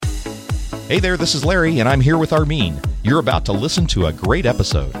Hey there, this is Larry, and I'm here with Armin. You're about to listen to a great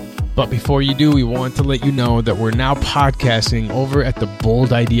episode. But before you do, we want to let you know that we're now podcasting over at the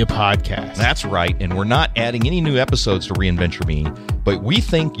Bold Idea Podcast. That's right, and we're not adding any new episodes to Reinvent Your Me, but we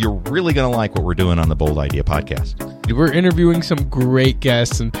think you're really going to like what we're doing on the Bold Idea Podcast. We're interviewing some great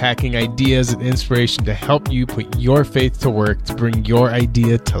guests and packing ideas and inspiration to help you put your faith to work to bring your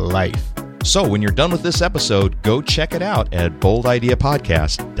idea to life. So when you're done with this episode, go check it out at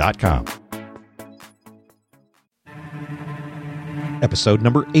boldideapodcast.com. Episode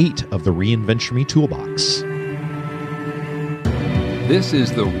number 8 of the Reinvent Your Me Toolbox. This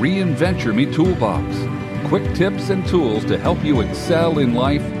is the Reinvent Your Me Toolbox. Quick tips and tools to help you excel in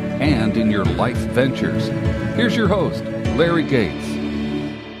life and in your life ventures. Here's your host, Larry Gates.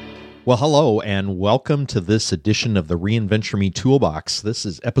 Well, hello, and welcome to this edition of the Reinvent Your Me Toolbox. This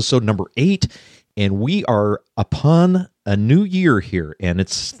is episode number 8, and we are upon a new year here, and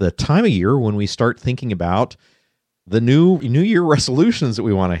it's the time of year when we start thinking about the new year resolutions that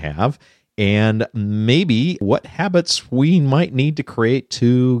we want to have, and maybe what habits we might need to create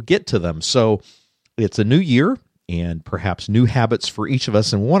to get to them. So it's a new year and perhaps new habits for each of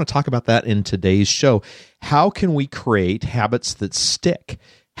us, and we want to talk about that in today's show. How can we create habits that stick?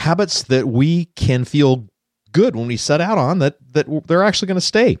 Habits that we can feel good when we set out on, that they're actually going to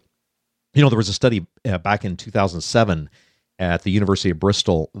stay. You know, there was a study back in 2007 at the University of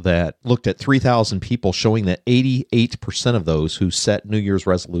Bristol that looked at 3,000 people, showing that 88% of those who set New Year's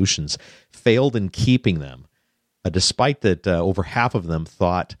resolutions failed in keeping them, despite that over half of them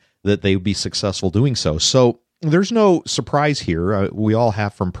thought that they would be successful doing so. So there's no surprise here. We all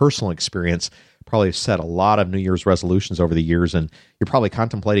have, from personal experience, probably set a lot of New Year's resolutions over the years, and you're probably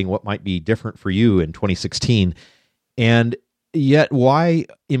contemplating what might be different for you in 2016. And yet, why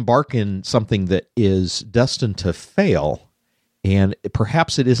embark in something that is destined to fail? And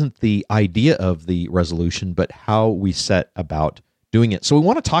perhaps it isn't the idea of the resolution, but how we set about doing it. So we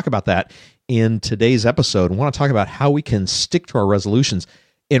want to talk about that in today's episode. We want to talk about how we can stick to our resolutions,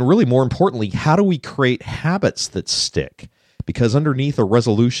 and really more importantly, how do we create habits that stick? Because underneath a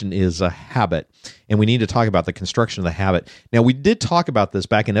resolution is a habit, and we need to talk about the construction of the habit. Now, we did talk about this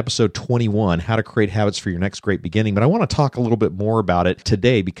back in episode 21, how to create habits for your next great beginning, but I want to talk a little bit more about it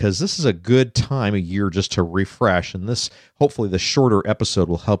today because this is a good time of year just to refresh, and hopefully the shorter episode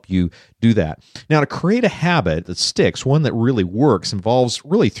will help you do that. Now, to create a habit that sticks, one that really works, involves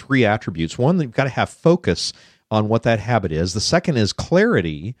really 3 attributes. One, you've got to have focus on what that habit is. The second is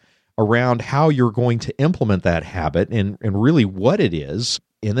clarity around how you're going to implement that habit and really what it is.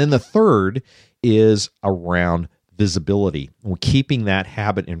 And then the third is around visibility. We're keeping that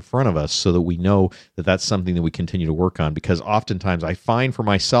habit in front of us so that we know that that's something that we continue to work on. Because oftentimes I find for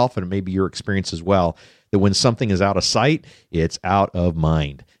myself, and it may be your experience as well, that when something is out of sight, it's out of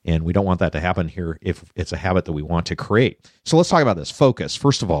mind. And we don't want that to happen here if it's a habit that we want to create. So let's talk about this. Focus.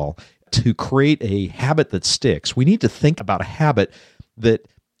 First of all, to create a habit that sticks, we need to think about a habit that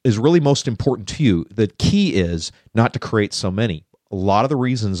is really most important to you. The key is not to create so many. A lot of the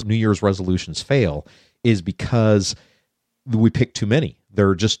reasons New Year's resolutions fail is because we pick too many. There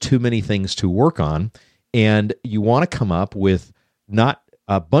are just too many things to work on, and you want to come up with not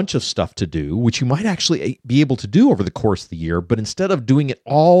a bunch of stuff to do, which you might actually be able to do over the course of the year, but instead of doing it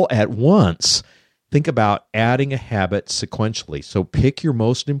all at once, think about adding a habit sequentially. So pick your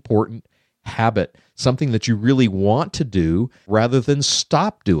most important habit, something that you really want to do rather than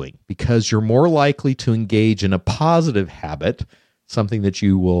stop doing, because you're more likely to engage in a positive habit, something that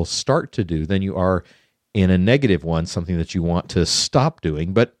you will start to do, than you are in a negative one, something that you want to stop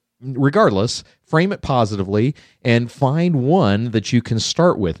doing. But regardless, frame it positively and find one that you can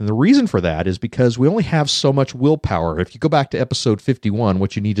start with. And the reason for that is because we only have so much willpower. If you go back to episode 51,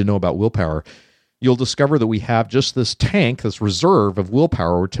 what you need to know about willpower, you'll discover that we have just this tank, this reserve of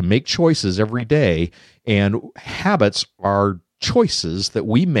willpower to make choices every day. And habits are choices that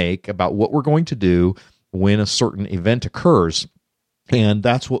we make about what we're going to do when a certain event occurs. And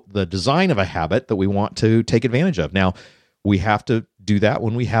that's what the design of a habit that we want to take advantage of. Now, we have to do that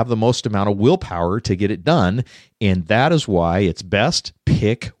when we have the most amount of willpower to get it done. And that is why it's best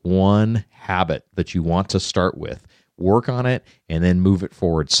pick one habit that you want to start with, work on it, and then move it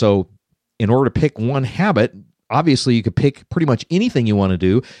forward. So in order to pick one habit, obviously you could pick pretty much anything you want to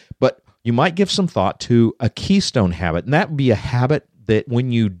do, but you might give some thought to a keystone habit. And that would be a habit that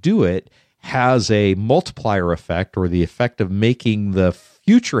when you do it has a multiplier effect, or the effect of making the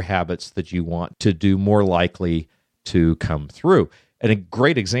future habits that you want to do more likely to come through. And a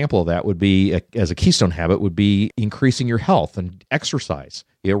great example of that would be, as a keystone habit, would be increasing your health and exercise.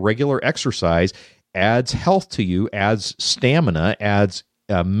 Regular exercise adds health to you, adds stamina, adds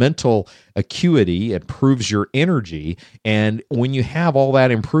mental acuity, it improves your energy. And when you have all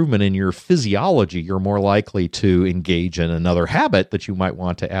that improvement in your physiology, you're more likely to engage in another habit that you might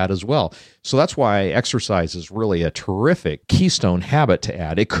want to add as well. So that's why exercise is really a terrific keystone habit to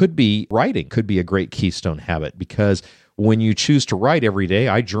add. It could be writing, could be a great keystone habit, because when you choose to write every day,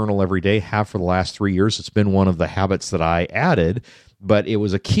 I journal every day, have for the last 3 years. It's been one of the habits that I added, but it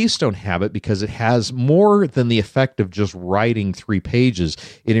was a keystone habit because it has more than the effect of just writing 3 pages.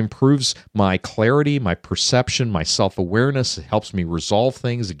 It improves my clarity, my perception, my self-awareness. It helps me resolve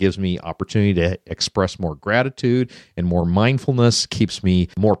things. It gives me opportunity to express more gratitude and more mindfulness, keeps me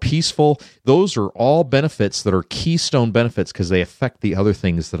more peaceful. Those are all benefits that are keystone benefits because they affect the other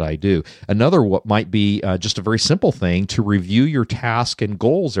things that I do. Another what might be just a very simple thing, to review your task and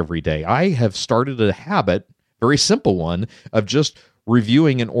goals every day. I have started a habit, very simple one, of just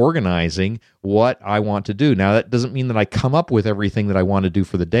reviewing and organizing what I want to do. Now, that doesn't mean that I come up with everything that I want to do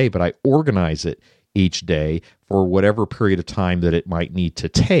for the day, but I organize it each day for whatever period of time that it might need to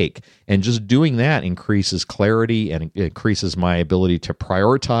take. And just doing that increases clarity and increases my ability to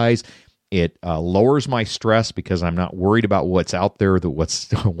prioritize. It lowers my stress because I'm not worried about what's out there,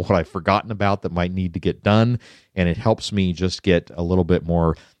 what I've forgotten about that might need to get done. And it helps me just get a little bit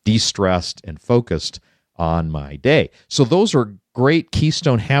more de-stressed and focused on my day. So those are great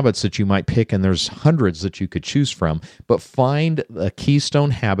keystone habits that you might pick, and there's hundreds that you could choose from, but find a keystone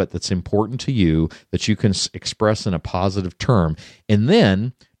habit that's important to you that you can express in a positive term, and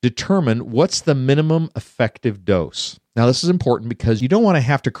then determine what's the minimum effective dose. Now, this is important because you don't want to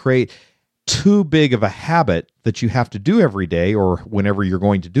have to create too big of a habit that you have to do every day or whenever you're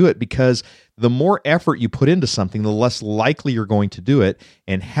going to do it, because the more effort you put into something, the less likely you're going to do it,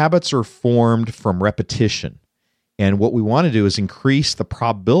 and habits are formed from repetition. And what we want to do is increase the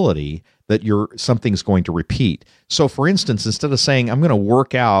probability that something's going to repeat. So for instance, instead of saying, I'm going to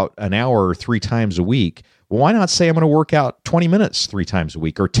work out an hour 3 times a week, well, why not say I'm going to work out 20 minutes 3 times a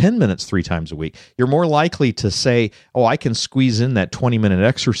week or 10 minutes 3 times a week? You're more likely to say, oh, I can squeeze in that 20-minute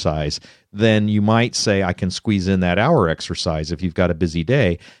exercise than you might say I can squeeze in that hour exercise if you've got a busy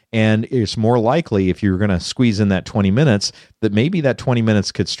day. And it's more likely, if you're going to squeeze in that 20 minutes, that maybe that 20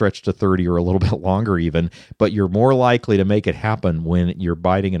 minutes could stretch to 30 or a little bit longer even, but you're more likely to make it happen when you're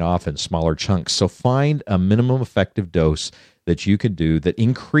biting it off in smaller chunks. So find a minimum effective dose that you can do that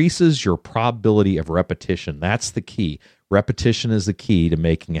increases your probability of repetition. That's the key. Repetition is the key to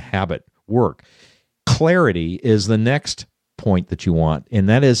making a habit work. Clarity is the next point that you want, and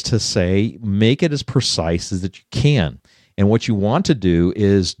that is to say, make it as precise as that you can. And what you want to do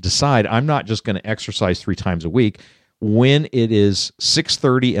is decide, I'm not just going to exercise 3 times a week. When it is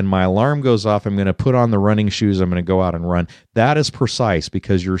 6:30 and my alarm goes off, I'm going to put on the running shoes, I'm going to go out and run. That is precise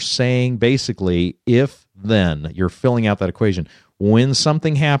because you're saying basically, if then, you're filling out that equation. When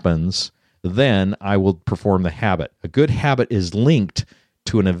something happens, then I will perform the habit. A good habit is linked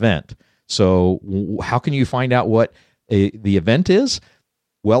to an event. So how can you find out what the event is?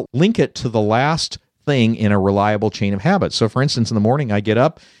 Well, link it to the last thing in a reliable chain of habits. So for instance, in the morning, I get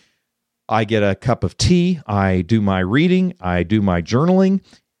up, I get a cup of tea, I do my reading, I do my journaling,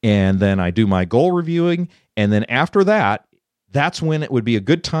 and then I do my goal reviewing. And then after that, that's when it would be a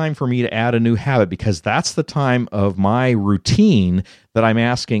good time for me to add a new habit, because that's the time of my routine that I'm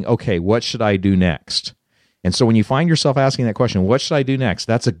asking, okay, what should I do next? And so when you find yourself asking that question, what should I do next?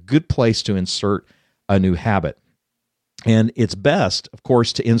 That's a good place to insert a new habit. And it's best, of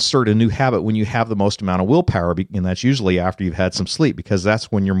course, to insert a new habit when you have the most amount of willpower, and that's usually after you've had some sleep, because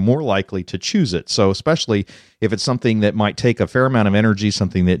that's when you're more likely to choose it. So especially if it's something that might take a fair amount of energy,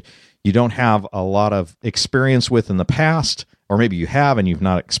 something that you don't have a lot of experience with in the past, or maybe you have and you've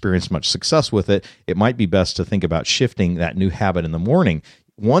not experienced much success with it, it might be best to think about shifting that new habit in the morning.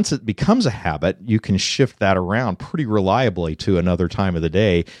 Once it becomes a habit, you can shift that around pretty reliably to another time of the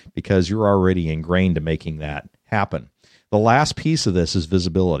day because you're already ingrained to making that happen. The last piece of this is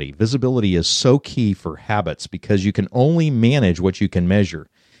visibility. Visibility is so key for habits because you can only manage what you can measure.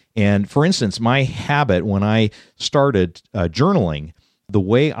 And for instance, my habit when I started journaling, the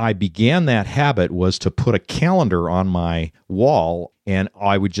way I began that habit was to put a calendar on my wall, and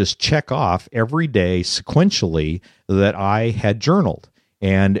I would just check off every day sequentially that I had journaled.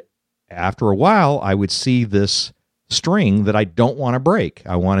 And after a while, I would see this string that I don't want to break.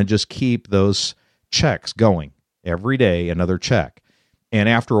 I want to just keep those checks going. Every day, another check. And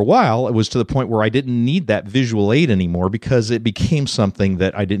after a while, it was to the point where I didn't need that visual aid anymore because it became something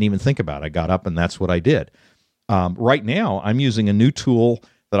that I didn't even think about. I got up and that's what I did. Right now, I'm using a new tool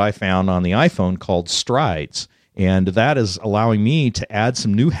that I found on the iPhone called Strides. And that is allowing me to add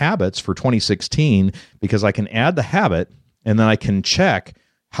some new habits for 2016 because I can add the habit and then I can check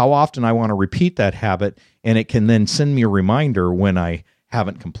how often I want to repeat that habit, and it can then send me a reminder when I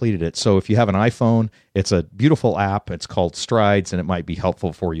haven't completed it. So if you have an iPhone, it's a beautiful app. It's called Strides, and it might be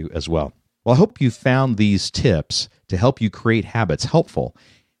helpful for you as well. Well, I hope you found these tips to help you create habits helpful.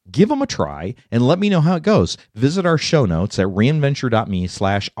 Give them a try and let me know how it goes. Visit our show notes at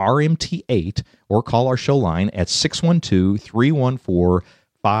reinventure.me/RMT8 or call our show line at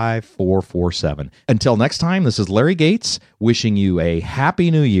 612-314-5447. Until next time, this is Larry Gates wishing you a happy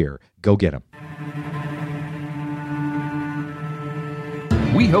new year. Go get 'em.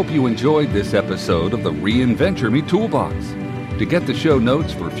 We hope you enjoyed this episode of the Reinventure Me Toolbox. To get the show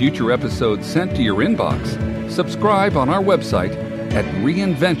notes for future episodes sent to your inbox, subscribe on our website at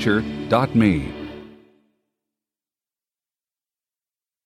reinventure.me.